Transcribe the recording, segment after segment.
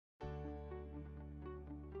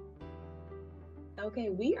Okay,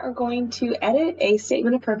 we are going to edit a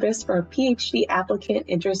statement of purpose for a PhD applicant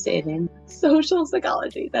interested in social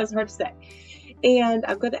psychology. That's hard to say. And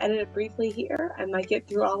I'm going to edit it briefly here. I might get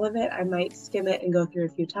through all of it. I might skim it and go through a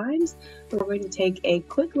few times. But we're going to take a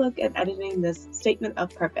quick look at editing this statement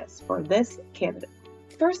of purpose for this candidate.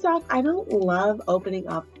 First off, I don't love opening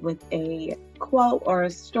up with a quote or a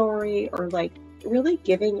story or really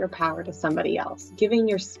giving your power to somebody else, giving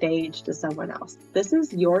your stage to someone else. This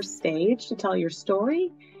is your stage to tell your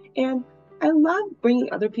story. And I love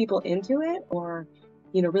bringing other people into it or,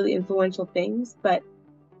 really influential things. But,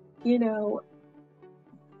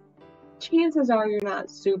 chances are you're not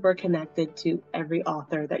super connected to every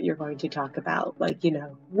author that you're going to talk about,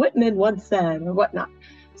 Whitman once said or whatnot.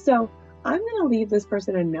 So I'm going to leave this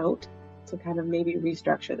person a note to kind of maybe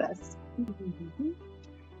restructure this.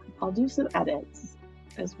 I'll do some edits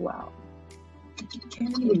as well.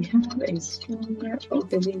 And we have a stronger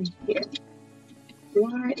opening here.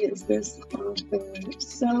 Why is this author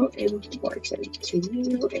so important to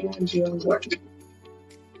you and your work?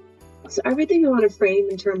 So everything I want to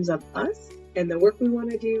frame in terms of us and the work we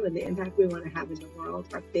want to do and the impact we want to have in the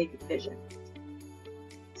world are big vision.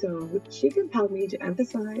 So she compelled me to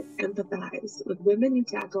empathize with women who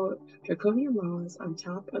tackle draconian laws on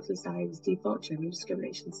top of society's default gender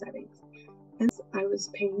discrimination settings. Hence, I was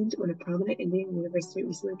pained when a prominent Indian university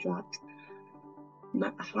recently dropped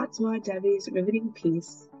Mahatma Devi's riveting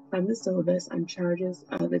piece from the syllabus on charges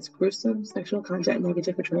of its gruesome sexual content and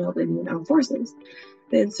negative portrayal of Indian armed forces.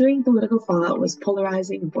 The ensuing political fallout was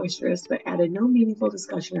polarizing and boisterous, but added no meaningful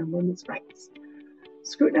discussion on women's rights.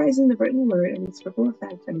 Scrutinizing the written word and its ripple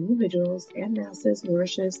effect on individuals and masses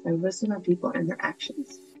nourishes the wisdom of people and their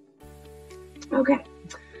actions. Okay.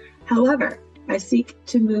 However, I seek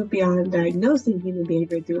to move beyond diagnosing human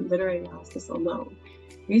behavior through literary analysis alone.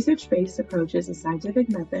 Research-based approaches and scientific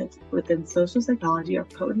methods within social psychology are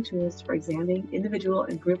potent tools for examining individual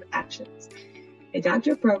and group actions. A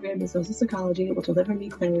doctorate program in social psychology will deliver me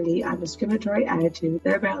clarity on discriminatory attitudes,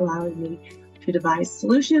 thereby allowing me to devise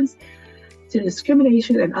solutions to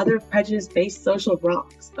discrimination and other prejudice-based social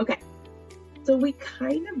wrongs. Okay, so we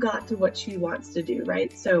kind of got to what she wants to do,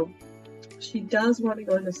 right? So she does want to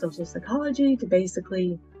go into social psychology to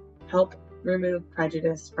basically help remove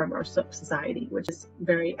prejudice from our society, which is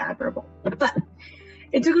very admirable. But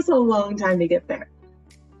it took us a long time to get there.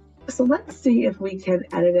 So let's see if we can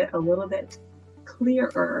edit it a little bit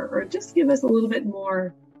clearer or just give us a little bit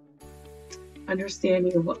more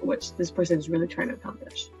understanding of what this person is really trying to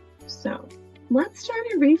accomplish. So let's try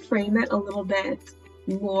to reframe it a little bit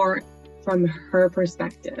more from her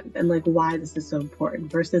perspective and why this is so important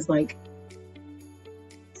versus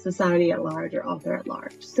society at large or author at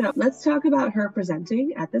large. So let's talk about her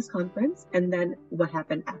presenting at this conference and then what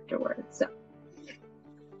happened afterwards. So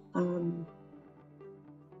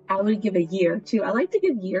I would give a year too. I like to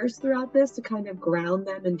give years throughout this to kind of ground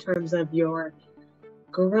them in terms of your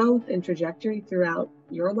growth and trajectory throughout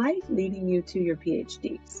your life leading you to your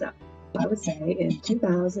PhD. So I would say in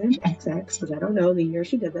 2000 XX, which I don't know the year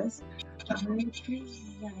she did this, this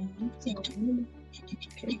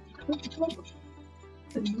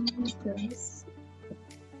at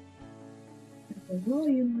the Royal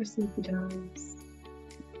University of Times.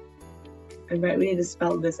 And right, we need to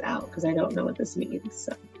spell this out because I don't know what this means.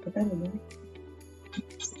 So put that in there.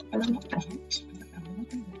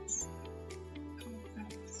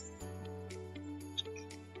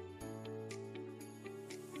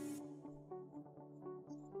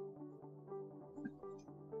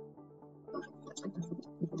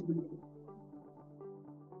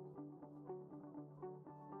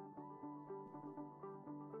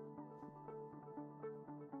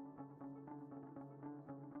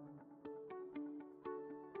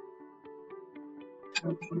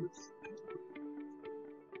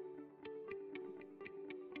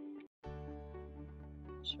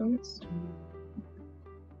 Short story.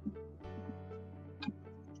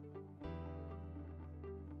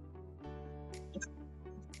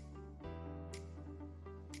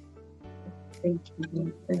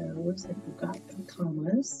 Thinking those if you got the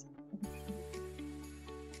commas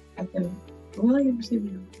at the Royal University of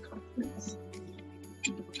New York conference.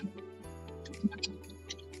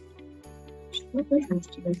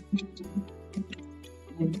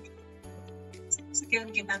 So again,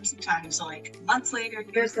 give them some time. So months later,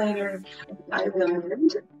 Years later, I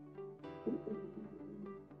learned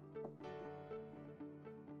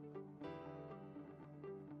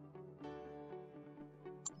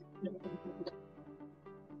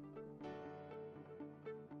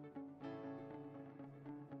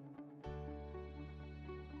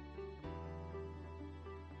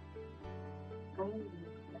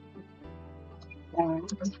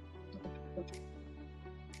that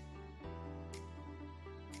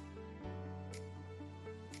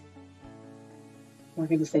we're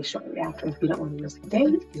going to say shortly after if you don't want to risk the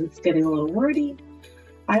date because it's getting a little wordy.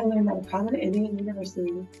 I learned that a prominent Indian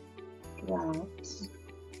university dropped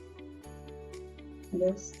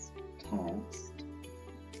this text.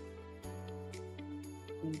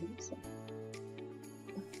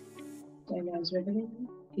 Diana's riveting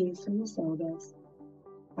piece from the syllabus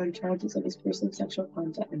on charges of his gruesome sexual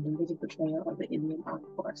content and negative portrayal of the Indian Armed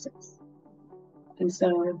Forces. And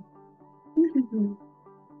so,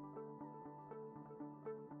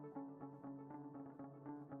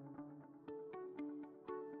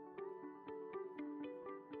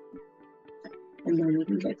 and then we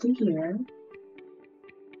can get to here.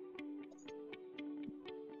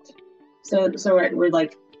 So we're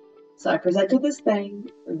like, so I presented this thing,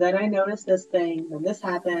 then I noticed this thing, then this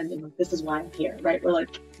happened, and this is why I'm here, right? We're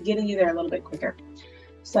like getting you there a little bit quicker.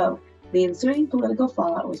 So the ensuing political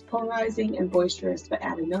fallout was polarizing and boisterous, but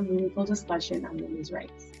added no meaningful discussion on women's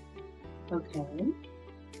rights. Okay.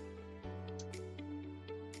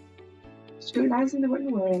 Scrutinizing the written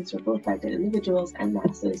word and ripple effect on individuals and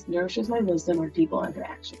masses nourishes my wisdom on people and their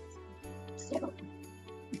actions. So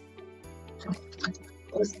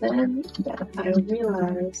it was then that I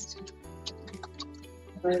realized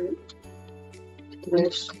I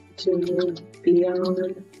wish to move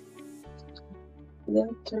beyond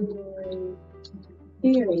literary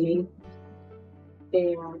theory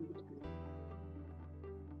and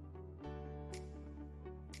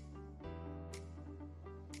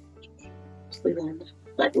then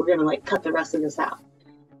like we're gonna like cut the rest of this out,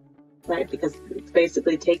 right? Because it's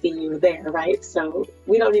basically taking you there, right? So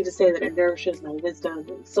we don't need to say that it nourishes my wisdom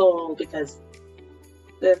and soul because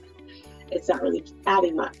it's not really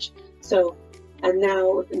adding much. So, and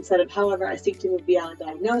now instead of however I seek to move beyond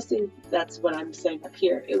diagnosing, that's what I'm saying up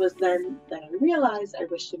here. It was then that I realized I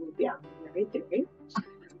wish to move beyond literary theory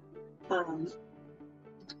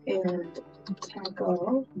and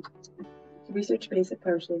tackle research-based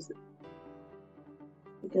approaches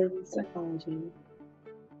within psychology,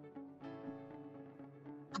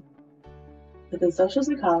 within social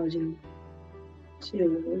psychology,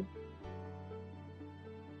 to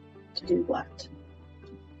do what?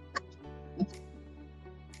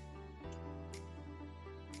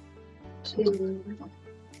 To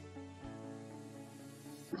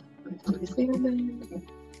examine,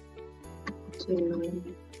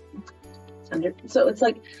 so it's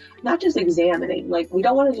like not just examining, like we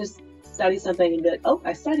don't want to just study something and be like, oh,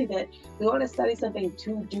 I studied it. We want to study something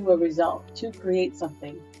to do a result, to create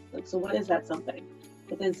something. Like, so what is that something?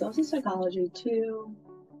 Within social psychology, to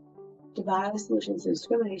devise solutions to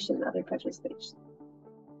discrimination and other prejudices,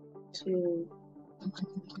 to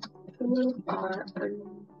improve our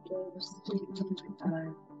understanding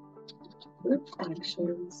of group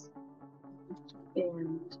actions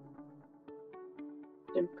and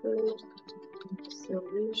improve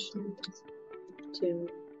solutions to,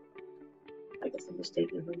 I guess I'm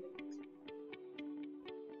mistaken.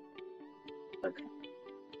 Okay.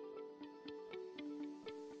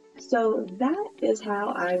 So that is how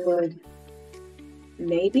I would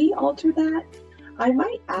maybe alter that. I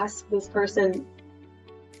might ask this person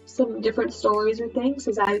some different stories or things,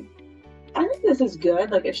 because I think this is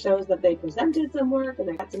good. Like, it shows that they presented some work and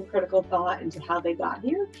they had some critical thought into how they got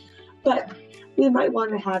here. But we might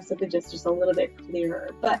want to have something just a little bit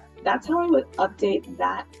clearer. But that's how I would update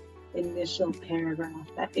that initial paragraph,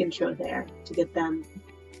 that intro there, to get them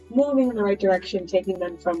moving in the right direction, taking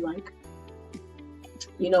them from like,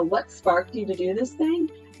 you know, what sparked you to do this thing,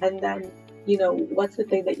 and then, you know, what's the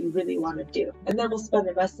thing that you really want to do. And then we'll spend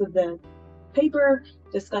the rest of the paper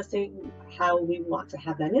discussing how we want to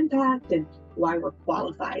have that impact and why we're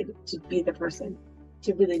qualified to be the person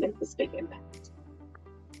to really make this big impact.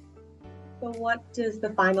 So what does the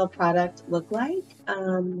final product look like?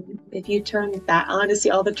 If you turn that on to see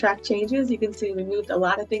all the track changes, you can see we moved a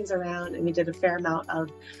lot of things around and we did a fair amount of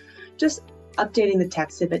just updating the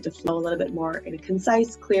text of it to flow a little bit more in a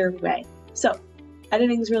concise, clear way. So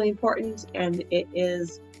editing is really important, and it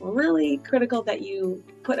is really critical that you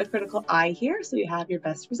put a critical eye here so you have your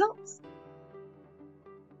best results.